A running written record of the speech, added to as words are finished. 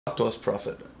Talk to us,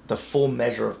 prophet. The full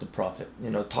measure of the prophet.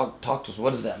 Talk to us. What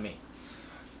does that mean?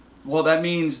 Well, that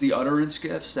means the utterance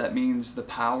gifts. That means the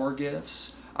power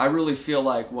gifts. I really feel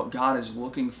like what God is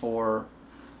looking for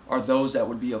are those that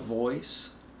would be a voice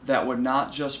that would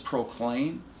not just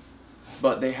proclaim,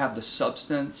 but they have the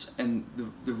substance and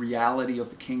the reality of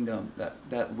the kingdom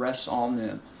that rests on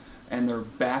them, and they're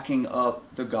backing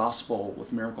up the gospel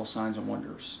with miracle signs and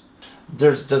wonders.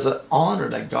 There's an honor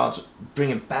that God's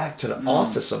bringing back to the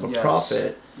office of a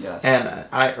prophet. Yes. And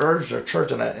I urged our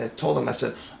church, and I told them, I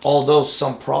said, although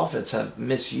some prophets have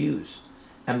misused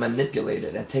and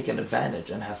manipulated and taken advantage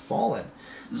and have fallen,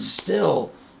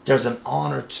 still there's an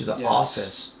honor to the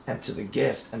office and to the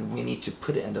gift, and we need to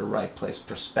put it in the right place,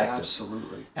 perspective.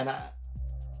 Absolutely. And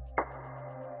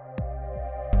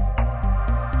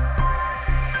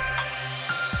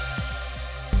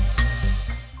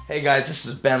Hey guys, this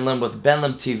is Ben Lim with Ben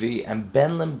Lim TV and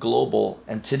Ben Lim Global,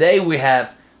 and today we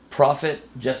have Prophet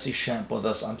Jesse Shamp with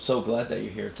us. I'm so glad that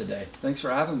you're here today. Thanks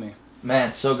for having me.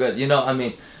 Man, so good.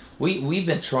 We've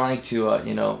been trying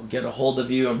to get a hold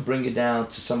of you and bring you down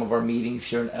to some of our meetings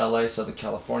here in LA, Southern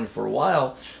California for a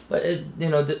while, but it's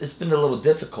been a little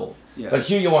difficult. Yeah. But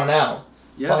here you are now.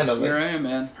 Yeah, finally. Here I am,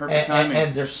 man. Perfect timing.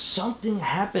 And there's something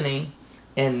happening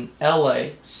in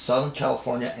LA, Southern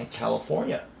California, and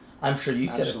California. I'm sure you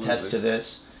can attest to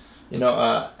this.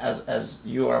 As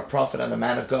you are a prophet and a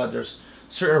man of God, there's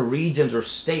certain regions or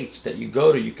states that you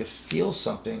go to, you could feel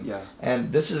something. Yeah.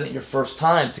 And this isn't your first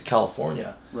time to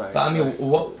California. Right. But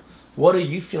what are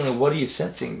you feeling? What are you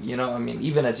sensing?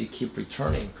 Even as you keep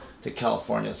returning to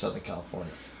California, Southern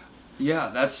California.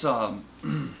 Yeah, that's an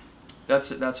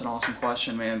awesome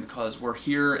question, man, because we're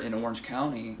here in Orange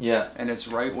County. Yeah. And it's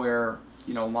right where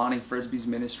Lonnie Frisbee's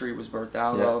ministry was birthed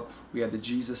out of. We had the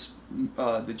Jesus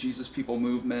People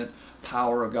movement,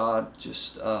 power of God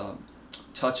just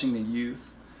touching the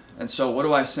youth. And so what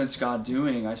do I sense God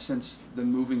doing? I sense the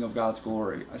moving of God's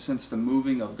glory. I sense the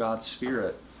moving of God's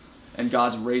Spirit. And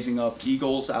God's raising up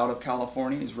eagles out of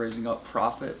California. He's raising up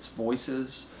prophets,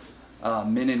 voices,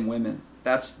 men and women.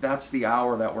 That's the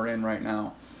hour that we're in right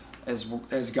now. As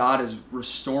God is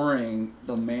restoring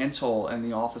the mantle and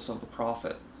the office of the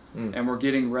prophet. And we're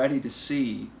getting ready to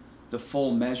see the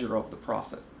full measure of the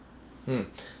prophet.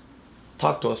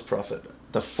 Talk to us, prophet.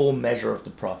 The full measure of the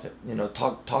prophet.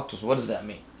 Talk to us. What does that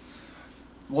mean?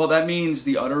 Well, that means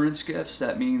the utterance gifts.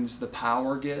 That means the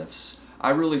power gifts.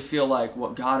 I really feel like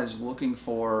what God is looking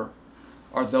for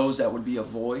are those that would be a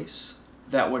voice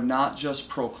that would not just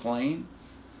proclaim,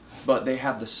 but they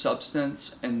have the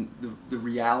substance and the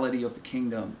reality of the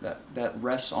kingdom that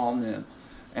rests on them.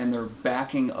 And they're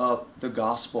backing up the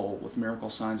gospel with miracle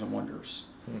signs and wonders.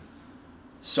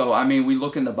 So, we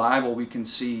look in the Bible, we can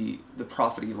see the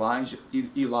prophet Elijah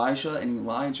and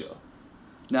Elijah.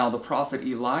 Now, the prophet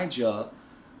Elijah,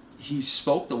 he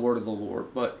spoke the word of the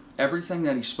Lord, but everything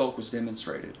that he spoke was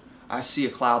demonstrated. I see a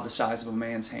cloud the size of a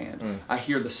man's hand. I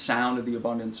hear the sound of the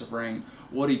abundance of rain.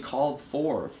 What he called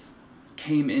forth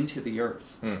came into the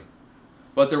earth.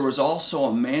 But there was also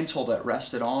a mantle that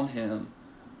rested on him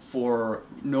for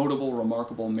notable,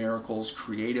 remarkable miracles,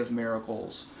 creative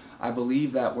miracles. I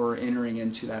believe that we're entering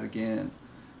into that again.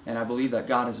 And I believe that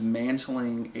God is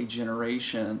mantling a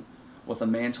generation with a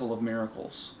mantle of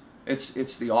miracles.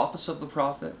 It's the office of the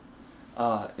prophet.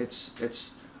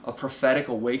 It's a prophetic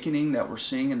awakening that we're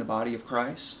seeing in the body of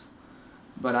Christ.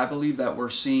 But I believe that we're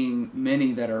seeing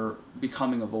many that are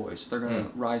becoming a voice. They're going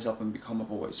to rise up and become a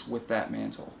voice with that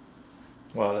mantle.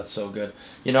 Wow, that's so good.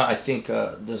 I think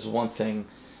there's one thing.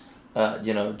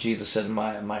 Jesus said,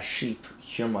 my sheep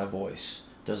hear my voice.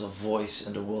 There's a voice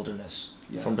in the wilderness.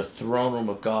 From the throne room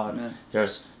of God. Amen.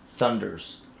 There's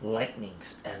thunders,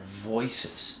 lightnings, and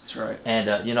voices. That's right. And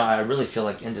I really feel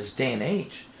like in this day and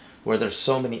age where there's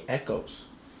so many echoes,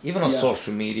 even on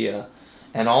social media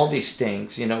and all these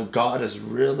things, God is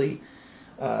really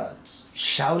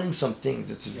shouting some things.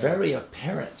 It's very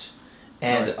apparent.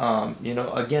 And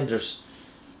again,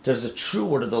 there's a true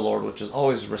word of the Lord, which is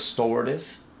always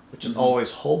restorative, which is always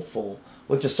hopeful,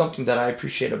 which is something that I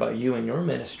appreciate about you and your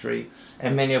ministry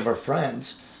and many of our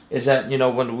friends, is that,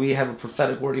 when we have a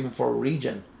prophetic word even for a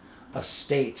region, a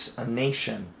state, a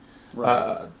nation,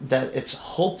 that it's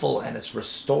hopeful and it's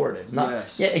restorative.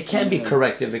 It can be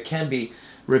corrective, it can be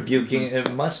rebuking,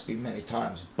 it must be many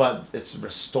times, but it's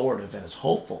restorative and it's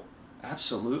hopeful.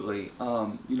 Absolutely.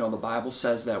 The Bible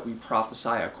says that we prophesy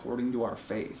according to our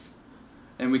faith.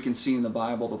 And we can see in the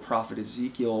Bible the prophet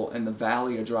Ezekiel in the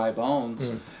valley of dry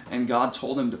bones. And God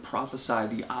told him to prophesy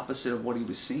the opposite of what he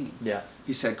was seeing.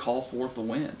 He said, call forth the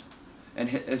wind. And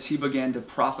as he began to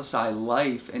prophesy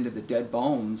life into the dead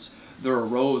bones, there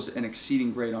arose an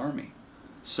exceeding great army.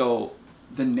 So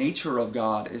the nature of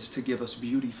God is to give us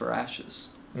beauty for ashes.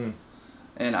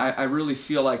 And I really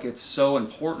feel like it's so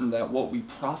important that what we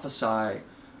prophesy,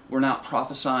 we're not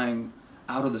prophesying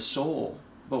out of the soul,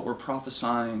 but we're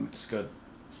prophesying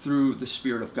through the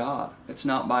Spirit of God. It's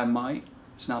not by might,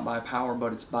 it's not by power,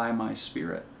 but it's by my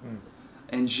Spirit.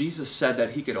 And Jesus said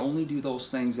that he could only do those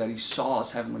things that he saw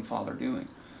his Heavenly Father doing.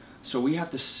 So we have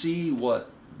to see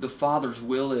what the Father's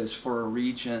will is for a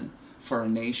region, for a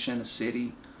nation, a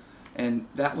city. And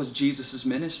that was Jesus'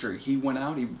 ministry. He went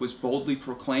out, he was boldly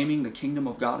proclaiming the kingdom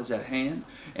of God is at hand.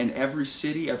 And every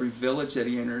city, every village that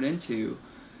he entered into,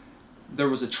 there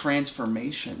was a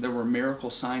transformation. There were miracle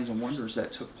signs and wonders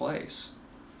that took place.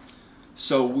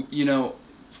 So, you know,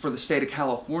 for the state of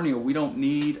California, we don't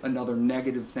need another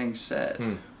negative thing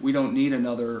said. We don't need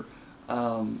another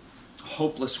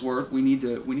hopeless word. We need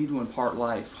to impart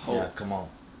life, hope. Yeah, come on.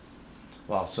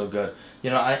 Wow, so good.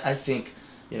 You know, I think,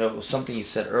 you know, something you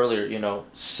said earlier, you know,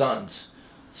 sons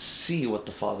see what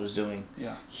the Father's doing,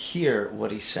 hear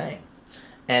what he's saying.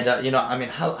 And, you know, I mean,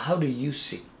 how do you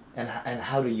see? And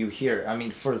how do you hear? I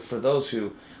mean, for those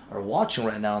who are watching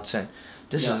right now and saying,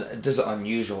 this is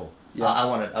unusual. I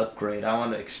want an upgrade. I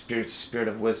want to experience the spirit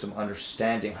of wisdom,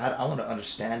 understanding. I want to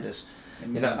understand this.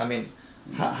 Amen. You know, I mean,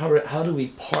 how do we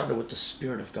partner with the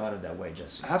Spirit of God in that way,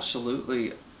 Jesse?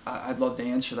 Absolutely. I'd love to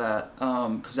answer that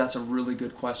because that's a really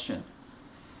good question.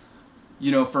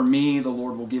 You know, for me, the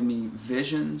Lord will give me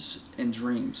visions and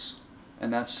dreams.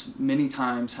 And that's many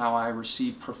times how I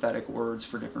receive prophetic words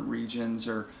for different regions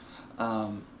or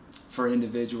for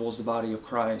individuals, the body of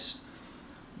Christ.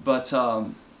 But,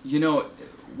 you know,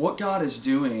 what God is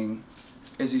doing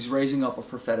is he's raising up a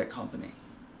prophetic company.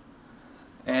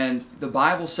 And the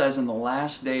Bible says in the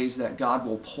last days that God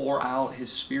will pour out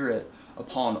his Spirit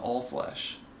upon all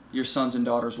flesh. Your sons and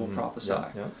daughters will prophesy.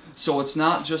 So it's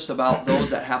not just about those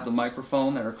that have the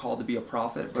microphone that are called to be a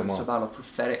prophet, but it's about a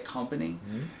prophetic company.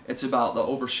 It's about the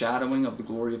overshadowing of the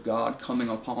glory of God coming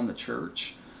upon the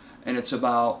church. And it's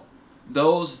about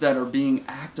those that are being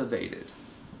activated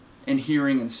in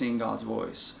hearing and seeing God's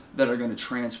voice that are going to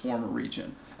transform a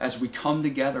region. As we come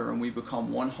together and we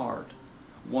become one heart,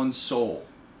 one soul,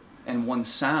 and one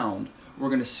sound, we're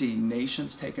going to see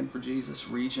nations taken for Jesus,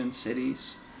 regions,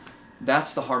 cities.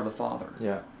 That's the heart of the Father.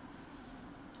 Yeah.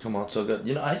 Come on, so good.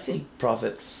 You know, I think,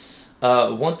 Prophet,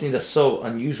 one thing that's so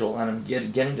unusual, and I'm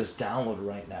getting this download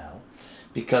right now,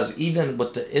 because even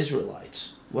with the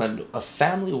Israelites, when a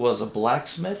family was a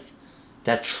blacksmith,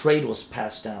 that trade was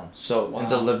passed down. So in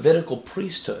the Levitical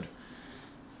priesthood,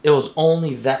 it was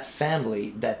only that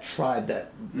family, that tribe,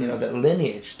 that you know, that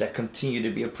lineage that continued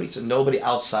to be a priest, and nobody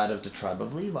outside of the tribe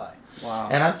of Levi. Wow.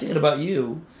 And I'm thinking about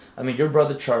you. I mean, your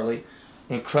brother Charlie,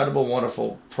 incredible,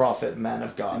 wonderful prophet, man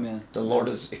of God. Amen. The Lord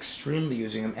is extremely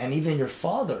using him, and even your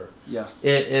father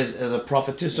is a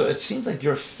prophet too. So it seems like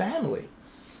your family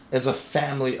is a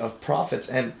family of prophets,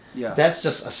 and that's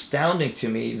just astounding to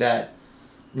me that,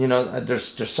 you know,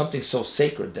 there's something so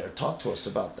sacred there. Talk to us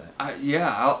about that.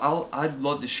 I'd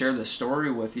love to share this story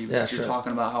with you because you're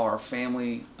talking about how our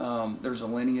family, there's a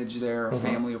lineage there, a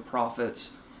family of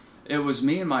prophets. It was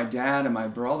me and my dad and my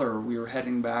brother. We were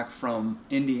heading back from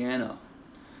Indiana,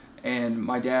 and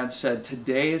my dad said,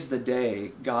 "Today is the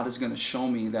day God is going to show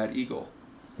me that eagle."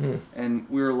 And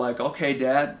we were like, "Okay,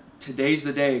 Dad, today's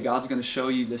the day God's going to show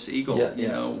you this eagle. You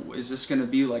know, is this going to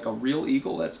be like a real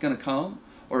eagle that's going to come?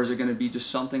 Or is it going to be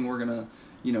just something we're going to,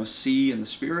 you know, see in the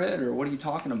spirit? Or what are you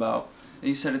talking about?" And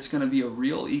he said, "It's going to be a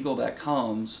real eagle that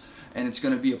comes, and it's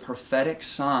going to be a prophetic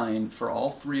sign for all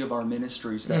three of our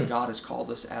ministries that God has called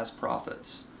us as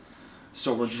prophets."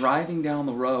 So we're driving down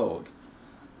the road,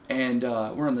 and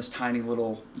we're in this tiny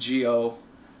little Geo,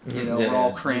 you know, we're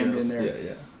all crammed in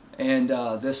there. And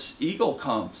this eagle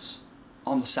comes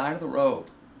on the side of the road.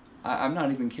 I'm not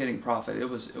even kidding, Prophet. It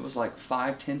was like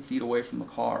 5-10 feet away from the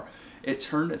car. It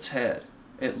turned its head.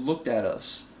 It looked at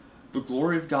us. The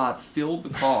glory of God filled the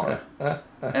car.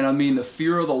 And I mean, the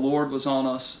fear of the Lord was on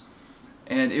us.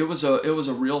 And it was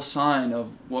a real sign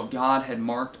of what God had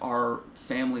marked our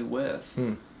family with.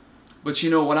 But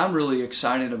you know, what I'm really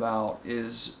excited about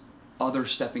is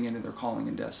others stepping into their calling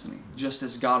and destiny. Just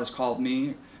as God has called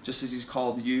me, just as he's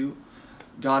called you,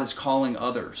 God is calling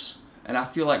others. And I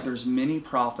feel like there's many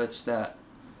prophets that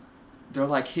they're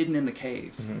like hidden in the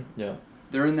cave.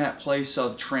 They're in that place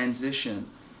of transition,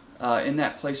 in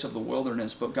that place of the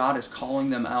wilderness, but God is calling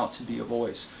them out to be a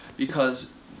voice. Because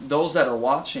those that are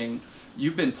watching,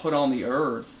 you've been put on the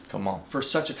earth for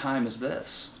such a time as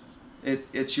this.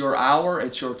 It's your hour,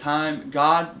 it's your time.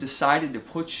 God decided to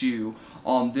put you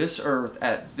on this earth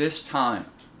at this time,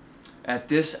 at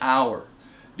this hour,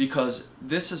 because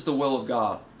this is the will of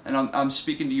God. and I'm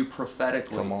speaking to you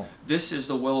prophetically. Come on. This is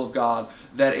the will of God,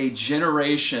 that a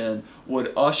generation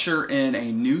would usher in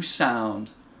a new sound,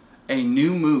 a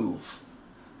new move,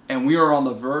 and we are on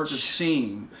the verge of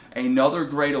seeing another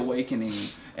great awakening.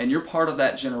 And you're part of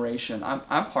that generation.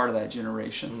 I'm part of that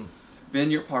generation. Ben,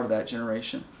 you're part of that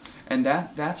generation. And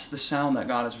that's the sound that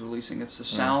God is releasing. It's the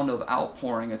sound of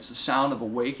outpouring. It's the sound of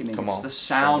awakening. It's the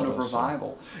sound of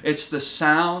revival. It's the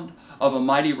sound of a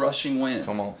mighty rushing wind.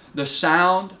 Come on. The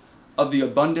sound of the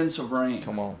abundance of rain.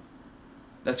 Come on.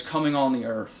 That's coming on the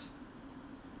earth.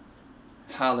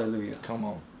 Hallelujah. Come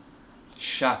on.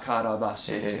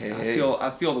 Shakarabasi. Hey. I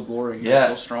feel the glory here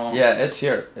so strong. Yeah, it's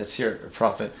here. It's here,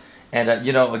 Prophet. And,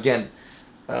 you know, again,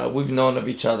 we've known of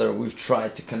each other. We've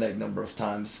tried to connect a number of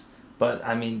times. But,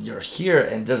 I mean, you're here,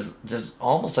 and there's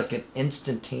almost like an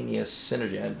instantaneous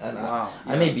synergy. And Wow.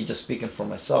 I may be just speaking for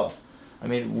myself. I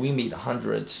mean, we meet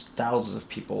hundreds, thousands of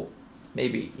people,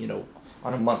 maybe, you know,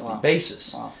 on a monthly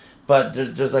basis. Wow. But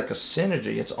there's like a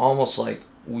synergy. It's almost like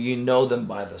you know them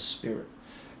by the Spirit.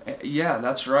 Yeah,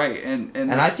 that's right.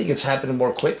 And I think it's happening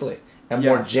more quickly and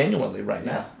more genuinely right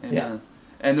now. Amen. Yeah.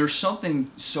 And there's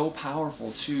something so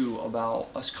powerful, too, about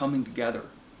us coming together.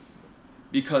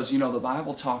 Because, you know, the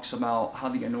Bible talks about how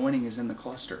the anointing is in the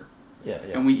cluster. Yeah.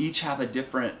 And we each have a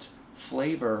different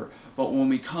flavor. But when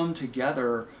we come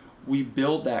together, we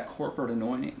build that corporate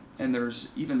anointing. And there's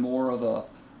even more of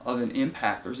an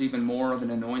impact. There's even more of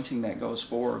an anointing that goes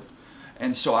forth.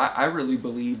 And so I really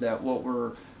believe that what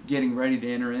we're getting ready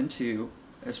to enter into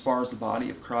as far as the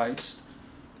body of Christ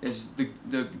is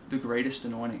the greatest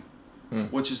anointing,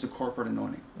 which is the corporate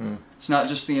anointing. It's not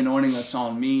just the anointing that's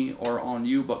on me or on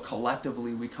you, but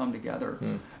collectively we come together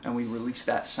and we release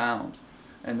that sound,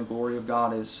 and the glory of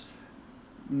God is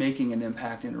making an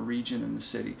impact in a region, in the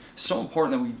city. It's so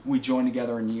important that we join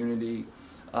together in unity.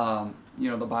 You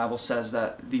know, the Bible says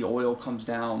that the oil comes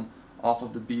down off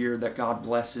of the beard, that God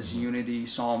blesses unity,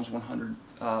 Psalms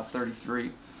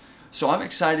 133. So I'm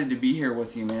excited to be here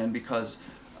with you, man, because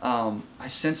I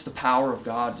sense the power of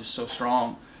God just so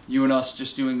strong. You and us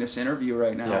just doing this interview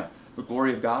right now, the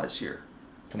glory of God is here.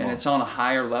 It's on a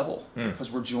higher level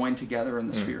because we're joined together in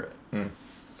the Spirit.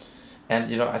 And,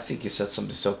 you know, I think you said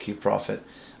something so key, Prophet.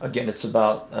 Again, it's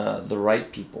about the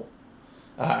right people.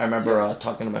 I remember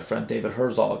talking to my friend David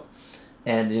Herzog,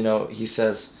 and, you know, he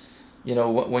says, you know,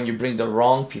 when you bring the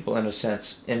wrong people, in a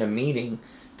sense, in a meeting,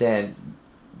 then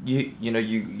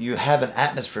you have an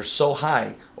atmosphere so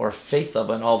high or faith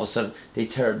level, and all of a sudden they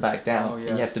tear it back down,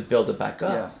 and you have to build it back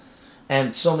up.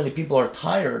 And so many people are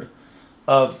tired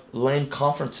of lame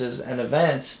conferences and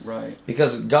events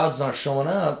because God's not showing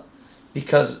up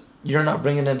because you're not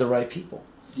bringing in the right people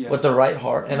with the right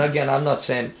heart. And again, I'm not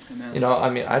saying, you know, I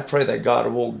mean, I pray that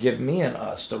God will give me and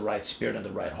us the right spirit and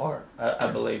the right heart. I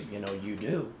believe, you know, you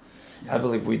do. I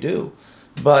believe we do.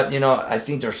 But, you know, I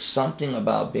think there's something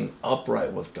about being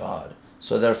upright with God.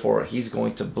 So therefore, He's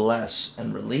going to bless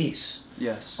and release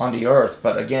on the earth.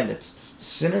 But again, it's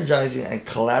synergizing and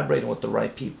collaborating with the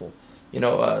right people. You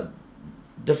know,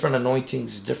 different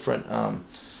anointings, different,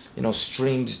 you know,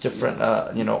 streams, different,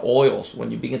 you know, oils.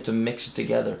 When you begin to mix it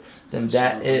together, then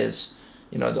that is,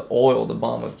 you know, the oil, the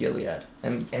balm of Gilead.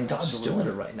 And God's doing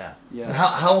it right now. And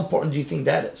how important do you think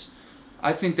that is?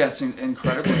 I think that's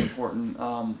incredibly important.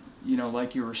 You know,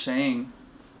 like you were saying,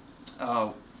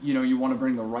 you know, you want to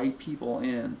bring the right people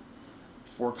in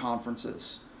for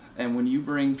conferences. And when you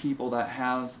bring people that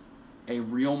have a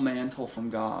real mantle from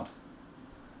God,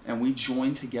 and we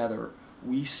join together,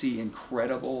 we see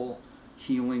incredible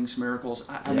healings, miracles.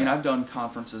 I mean, I've done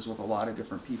conferences with a lot of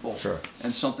different people.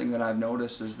 And something that I've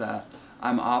noticed is that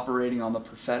I'm operating on the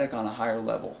prophetic on a higher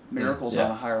level, miracles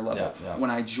on a higher level. When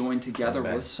I join together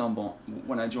with someone,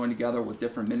 when I join together with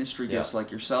different ministry gifts like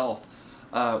yourself,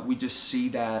 we just see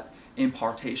that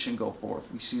impartation go forth.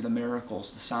 We see the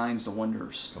miracles, the signs, the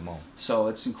wonders. So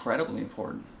it's incredibly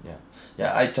important.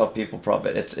 Yeah, I tell people,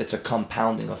 Prophet, it's a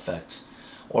compounding effect.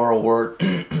 Or a word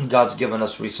God's given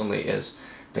us recently is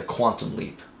the quantum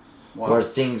leap, where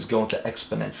things go into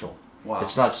exponential.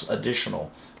 It's not just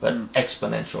additional, but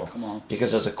exponential,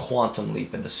 because there's a quantum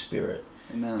leap in the Spirit.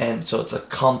 And so it's a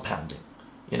compounding,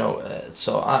 you know.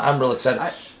 So I'm real excited. I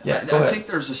think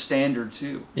there's a standard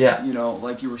too. You know,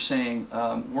 like you were saying,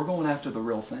 we're going after the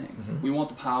real thing. We want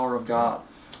the power of God.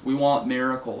 We want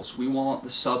miracles. We want the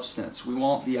substance. We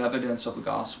want the evidence of the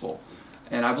gospel.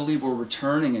 And I believe we're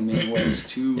returning in many ways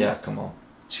to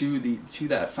to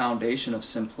that foundation of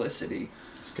simplicity.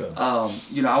 That's good.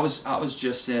 You know, I was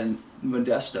just in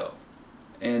Modesto,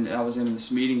 and I was in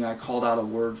this meeting. I called out a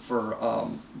word for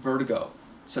vertigo.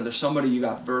 So there's somebody, you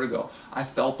got vertigo. I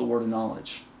felt the word of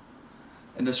knowledge,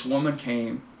 and this woman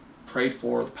came, prayed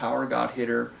for, the power of God hit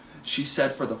her. She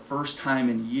said for the first time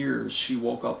in years, she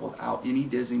woke up without any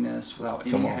dizziness, without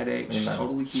any headaches. She's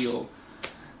totally healed.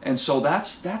 And so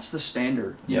that's the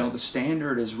standard. You know, the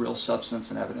standard is real substance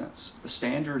and evidence. The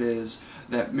standard is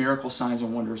that miracle signs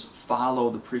and wonders follow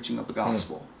the preaching of the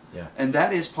gospel. And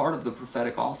that is part of the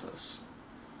prophetic office,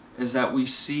 is that we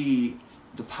see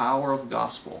the power of the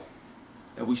gospel,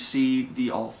 that we see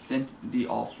the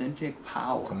authentic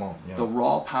power, the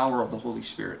raw power of the Holy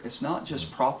Spirit. It's not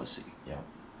just prophecy.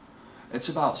 It's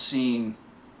about seeing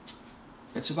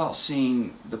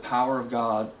the power of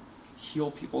God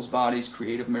heal people's bodies,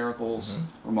 creative miracles,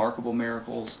 remarkable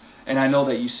miracles. And I know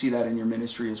that you see that in your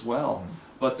ministry as well.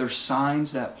 But there's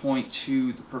signs that point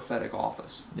to the prophetic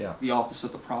office, the office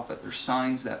of the prophet. There's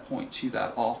signs that point to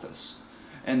that office.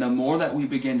 And the more that we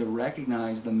begin to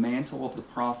recognize the mantle of the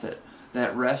prophet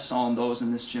that rests on those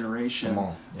in this generation,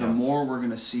 the more we're going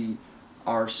to see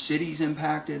our cities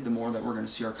impacted, the more that we're going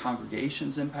to see our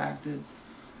congregations impacted.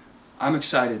 I'm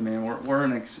excited, man. We're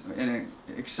in an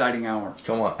exciting hour.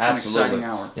 Come on, it's absolutely. An exciting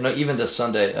hour. You know, even this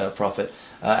Sunday, Prophet,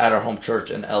 at our home church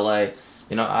in LA,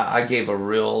 you know, I gave a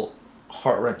real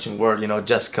heart-wrenching word. You know,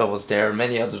 Jessica was there,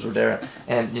 many others were there,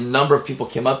 and a number of people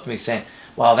came up to me saying,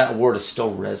 wow, that word has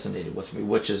still resonated with me,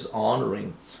 which is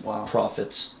honoring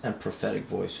prophets and prophetic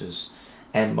voices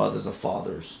and mothers and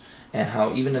fathers. And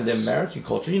how even in the American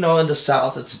culture, you know, in the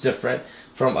South it's different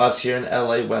from us here in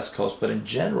LA, West Coast, but in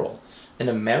general, in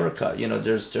America, you know,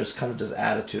 there's kind of this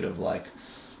attitude of like,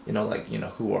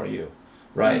 who are you,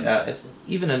 right? It's,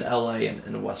 even in LA and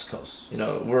in the West Coast, you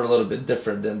know, we're a little bit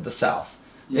different than the South,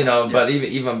 you know, but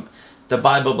even the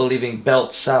Bible-believing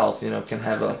belt South, you know, can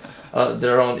have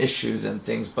their own issues and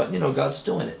things, but, you know, God's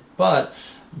doing it. But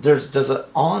there's an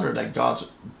honor that God's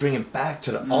bringing back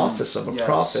to the office of a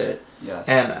prophet.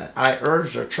 And I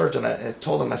urged our church, and I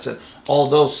told them, I said,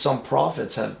 although some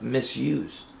prophets have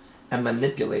misused and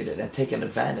manipulated and taken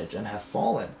advantage and have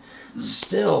fallen,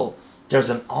 still there's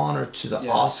an honor to the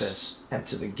office and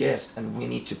to the gift, and we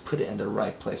need to put it in the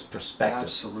right place, perspective.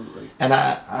 Absolutely. And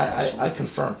I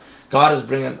confirm, God is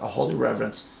bringing a holy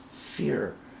reverence,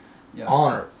 fear,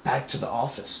 honor back to the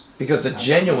office, because the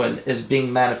genuine is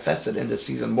being manifested in this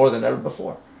season more than ever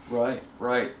before. Right,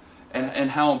 right.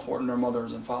 And how important are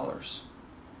mothers and fathers?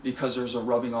 Because there's a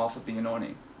rubbing off of the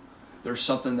anointing. There's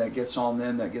something that gets on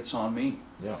them that gets on me.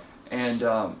 And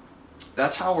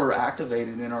that's how we're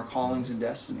activated in our callings and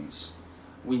destinies.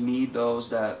 We need those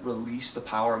that release the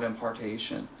power of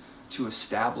impartation to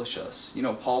establish us. You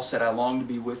know, Paul said, I long to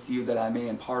be with you that I may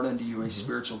impart unto you a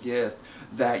spiritual gift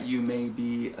that you may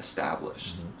be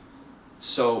established.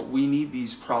 So we need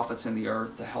these prophets in the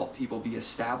earth to help people be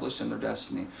established in their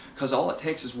destiny. Because all it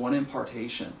takes is one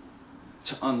impartation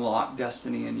to unlock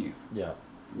destiny in you.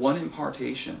 One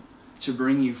impartation to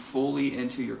bring you fully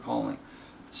into your calling.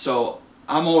 So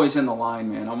I'm always in the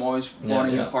line, man. I'm always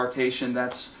wanting impartation.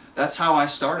 That's how I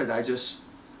started. I just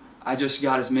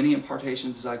got as many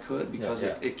impartations as I could, because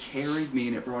it carried me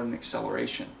and it brought an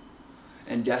acceleration.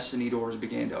 And destiny doors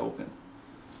began to open.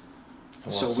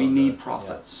 So we need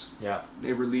prophets.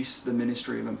 They release the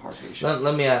ministry of impartation.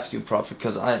 Let me ask you, Prophet,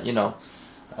 because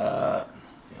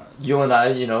you and I,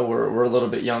 you know, we're a little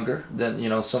bit younger than, you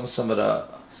know, some of the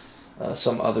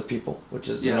some other people, which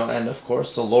is, you know, and of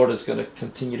course the Lord is going to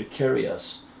continue to carry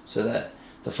us so that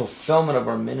the fulfillment of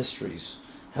our ministries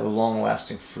have a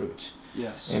long-lasting fruit.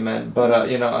 Amen. But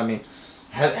you know, I mean,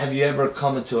 have you ever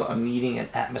come into a meeting, an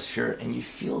atmosphere, and you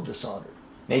feel dishonored?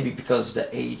 Maybe because of the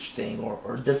age thing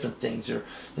or different things, or,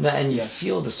 you know, and you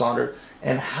feel dishonored.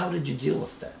 And how did you deal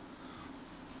with that?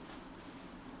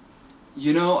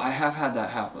 You know, I have had that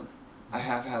happen.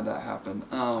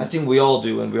 I think we all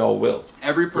do, and we all will.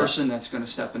 Every person that's going to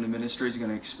step into ministry is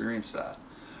going to experience that.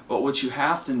 But what you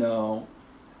have to know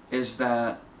is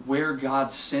that where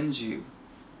God sends you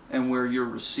and where you're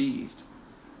received,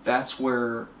 that's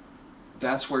where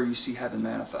you see heaven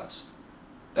manifest.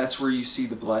 That's where you see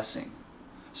the blessing.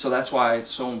 So that's why it's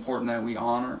so important that we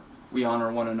honor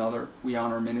one another, we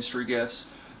honor ministry gifts,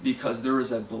 because there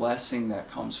is a blessing that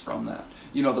comes from that.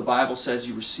 You know, the Bible says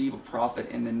you receive a prophet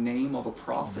in the name of a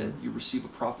prophet, you receive a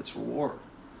prophet's reward.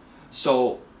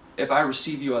 So if I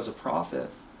receive you as a prophet,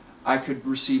 I could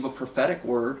receive a prophetic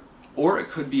word, or it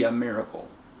could be a miracle,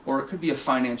 or it could be a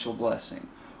financial blessing,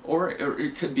 or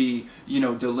it could be, you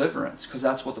know, deliverance, because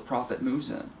that's what the prophet moves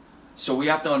in. So we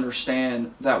have to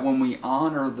understand that when we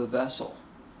honor the vessel,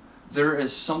 there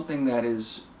is something that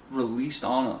is released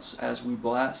on us as we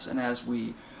bless and as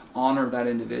we honor that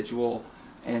individual,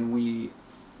 and we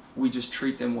we just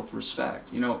treat them with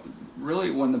respect. You know,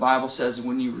 really when the Bible says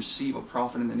when you receive a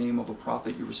prophet in the name of a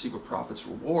prophet, you receive a prophet's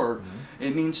reward,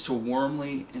 it means to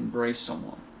warmly embrace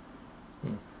someone.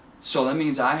 So that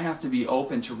means I have to be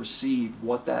open to receive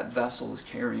what that vessel is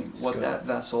carrying, what that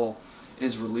vessel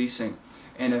is releasing.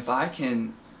 And if I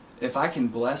can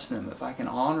bless them, if I can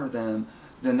honor them,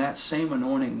 then that same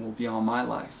anointing will be on my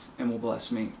life and will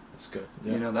bless me. That's good.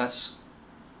 Yeah. You know, that's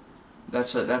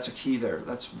a key there.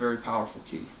 That's a very powerful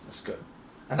key. That's good.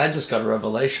 And I just got a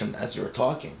revelation as you were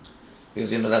talking,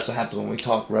 because you know that's what happens when we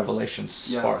talk. Revelation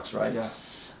sparks, right? Yeah.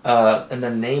 In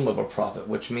the name of a prophet,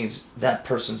 which means that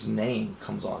person's name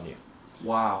comes on you.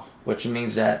 Wow. Which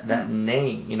means that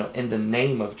name, you know, in the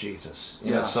name of Jesus.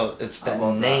 You know, so it's that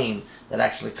name that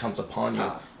actually comes upon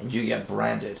you, and you get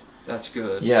branded. That's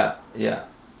good. Yeah, yeah.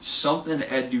 Something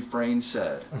Ed Dufresne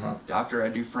said, Dr.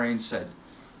 Ed Dufresne said,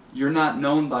 you're not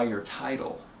known by your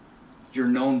title, you're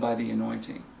known by the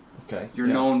anointing. Okay. You're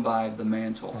known by the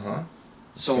mantle.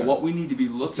 So what we need to be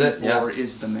looking for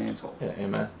is the mantle. Yeah,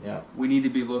 amen. Yeah. We need to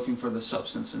be looking for the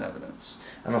substance and evidence.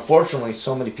 And unfortunately,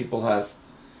 so many people have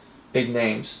big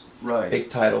names, big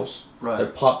titles, they're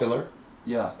popular,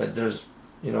 but there's,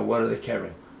 you know, what are they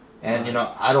carrying? And, you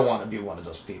know, I don't want to be one of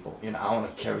those people. You know, I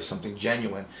want to carry something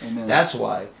genuine. Amen. That's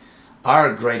why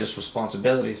our greatest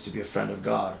responsibility is to be a friend of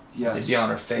God, to be on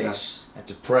our face, and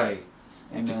to pray,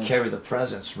 and to carry the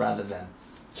presence rather than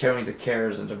carrying the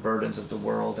cares and the burdens of the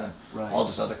world and all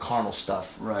this other carnal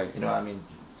stuff. You know, I mean,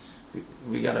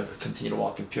 we got to continue to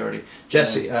walk in purity.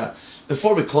 Jesse,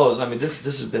 before we close, I mean, this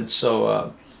has been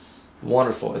so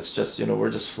wonderful. It's just, you know,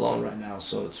 we're just flowing right now,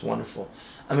 so it's wonderful.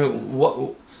 I mean,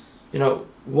 what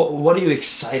are you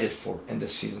excited for in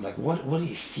this season? Like, what are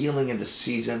you feeling in this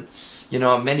season? You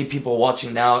know, many people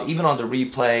watching now, even on the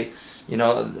replay, you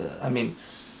know, I mean,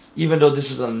 even though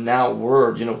this is a now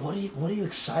word, you know, what are you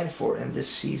excited for in this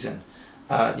season?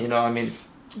 You know, I mean,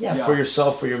 for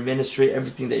yourself, for your ministry,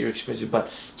 everything that you're experiencing,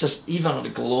 but just even on a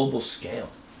global scale.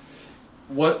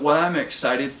 What I'm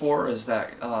excited for is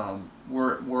that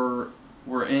we're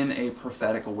in a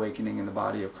prophetic awakening in the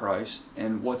body of Christ,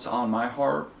 and what's on my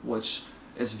heart, which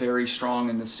is very strong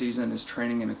in this season, is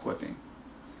training and equipping.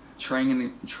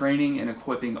 Training and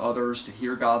equipping others to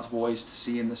hear God's voice, to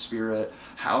see in the Spirit,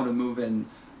 how to move in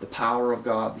the power of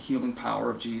God, the healing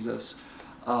power of Jesus,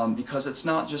 because it's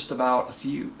not just about a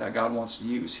few that God wants to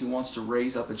use. He wants to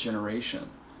raise up a generation,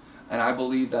 and I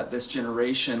believe that this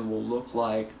generation will look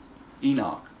like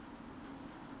Enoch.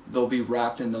 They'll be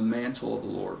wrapped in the mantle of the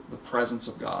Lord, the presence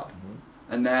of God.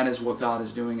 And that is what God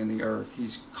is doing in the earth.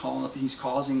 He's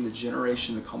causing the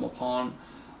generation to come upon,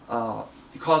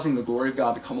 causing the glory of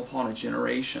God to come upon a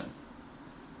generation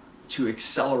to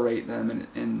accelerate them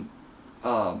and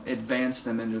advance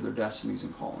them into their destinies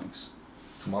and callings.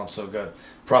 Come on, so good.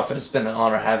 Prophet, it's been an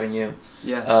honor having you.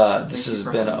 Yes. This has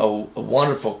been a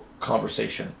wonderful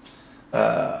conversation.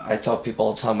 I tell people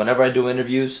all the time, whenever I do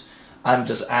interviews, I'm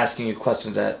just asking you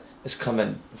questions that is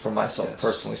coming from myself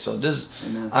personally. So this,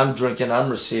 I'm drinking, I'm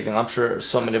receiving. I'm sure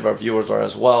so many of our viewers are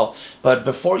as well. But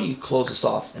before you close us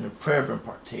off in a prayer of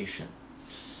impartation,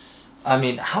 I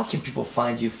mean, how can people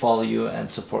find you, follow you,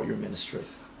 and support your ministry?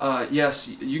 Yes,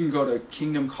 you can go to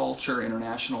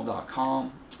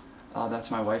kingdomcultureinternational.com.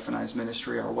 That's my wife and I's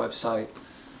ministry, our website.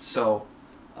 So,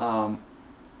 I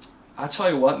tell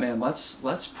you what, man,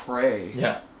 let's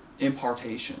pray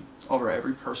impartation over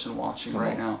every person watching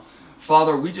right now.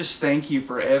 Father, we just thank you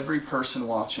for every person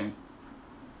watching.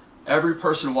 Every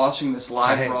person watching this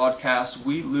live broadcast,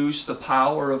 we loose the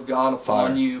power of God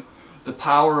upon you, the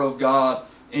power of God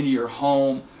into your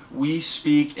home. We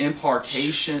speak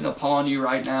impartation upon you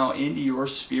right now into your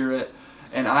spirit.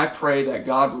 And I pray that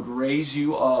God would raise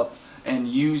you up and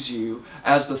use you.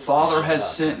 As the Father has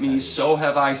sent me, so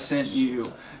have I sent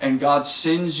you. And God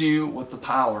sends you with the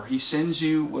power. He sends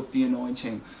you with the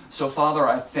anointing. So, Father,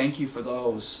 I thank you for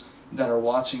those that are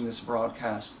watching this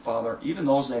broadcast, Father, even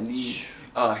those that need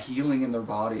healing in their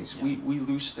bodies. We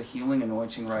loose the healing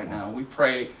anointing right now. We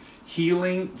pray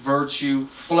healing virtue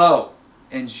flow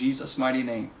in Jesus' mighty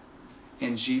name.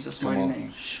 In Jesus' mighty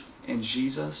name. In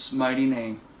Jesus' mighty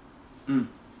name.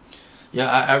 Yeah,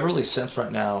 I really sense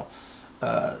right now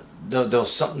there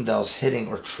was something that was hitting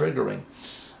or triggering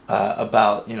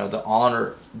about, you know, the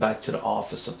honor back to the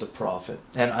office of the prophet.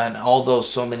 And although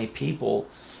so many people,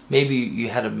 maybe you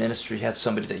had a ministry, you had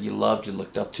somebody that you loved, you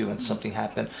looked up to, and something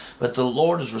happened, but the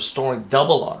Lord is restoring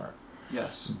double honor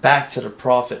back to the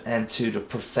prophet and to the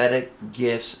prophetic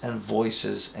gifts and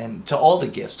voices and to all the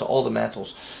gifts, to all the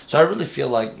mantles. So I really feel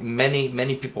like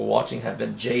many people watching have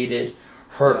been jaded,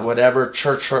 hurt, whatever,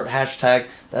 church hurt, hashtag,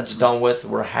 that's done with.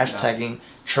 We're hashtagging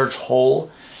church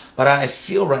whole. But I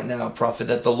feel right now, prophet,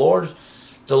 that the Lord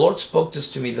spoke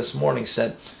this to me this morning,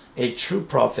 said, a true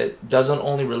prophet doesn't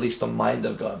only release the mind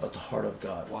of God, but the heart of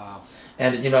God. Wow.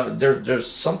 And, you know, there's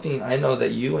something I know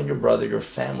that you and your brother, your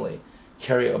family,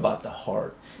 carry about the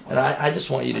heart. And I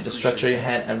just want you to just stretch your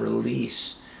hand and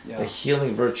release the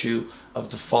healing virtue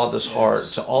of the Father's heart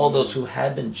to all those who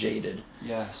have been jaded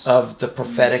of the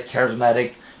prophetic,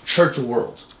 charismatic church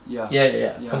world.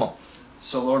 Yeah. Come on.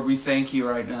 So, Lord, we thank you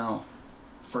right now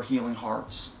for healing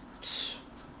hearts.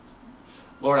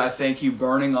 Lord, I thank you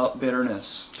burning up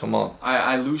bitterness. Come on.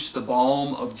 I loose the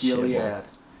balm of Gilead,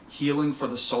 healing for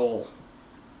the soul.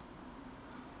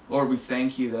 Lord, we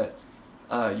thank you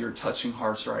that you're touching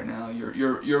hearts right now.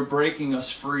 You're breaking us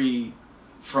free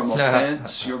from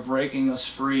offense. You're breaking us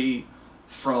free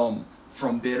from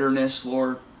bitterness,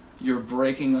 Lord. You're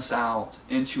breaking us out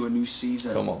into a new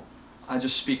season. Come on. I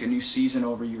just speak a new season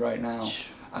over you right now.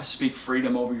 I speak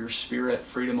freedom over your spirit,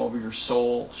 freedom over your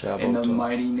soul, in the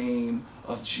mighty name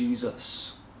of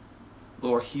Jesus.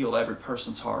 Lord, heal every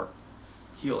person's heart.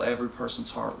 Heal every person's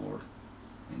heart, Lord,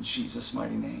 in Jesus'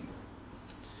 mighty name.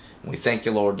 We thank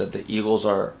you, Lord, that the eagles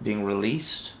are being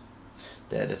released,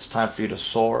 that it's time for you to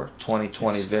soar,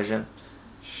 2020 vision.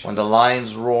 When the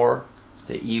lions roar,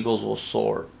 the eagles will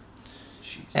soar.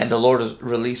 And the Lord is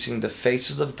releasing the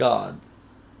faces of God,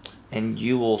 and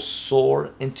you will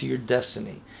soar into your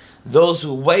destiny. Those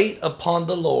who wait upon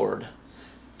the Lord,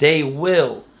 they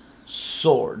will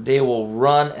soar. They will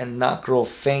run and not grow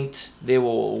faint. They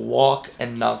will walk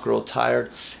and not grow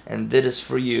tired. And that is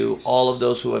for you, all of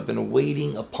those who have been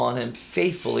waiting upon him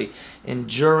faithfully,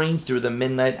 enduring through the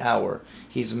midnight hour.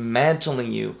 He's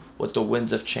mantling you with the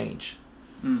winds of change.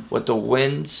 With the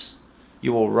winds,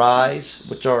 you will rise,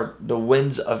 which are the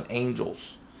winds of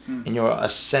angels. And you're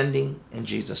ascending in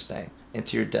Jesus' name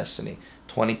into your destiny,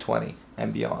 2020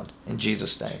 and beyond. In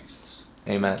Jesus' name.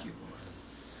 Amen. Thank you, Lord.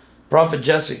 Prophet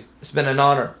Jesse, it's been an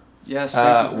honor. Yes,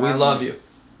 thank you. We love you.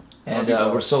 And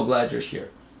we're so glad you're here.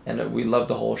 And we love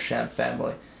the whole Shamp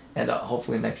family. And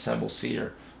hopefully next time we'll see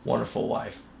your wonderful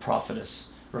wife, prophetess,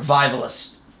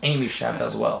 revivalist, Amy Shamp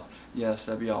as well. Yes,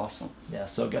 that'd be awesome. Yeah,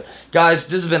 so good. Guys,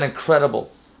 this has been an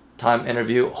incredible time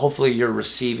interview. Hopefully you're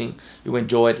receiving, you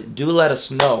enjoyed. Do let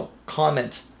us know,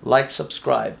 comment, like,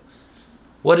 subscribe.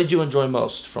 What did you enjoy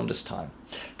most from this time?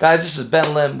 Guys, this is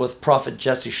Ben Lim with Prophet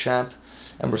Jesse Shamp,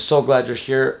 and we're so glad you're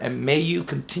here, and may you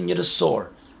continue to soar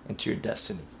into your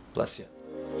destiny. Bless you.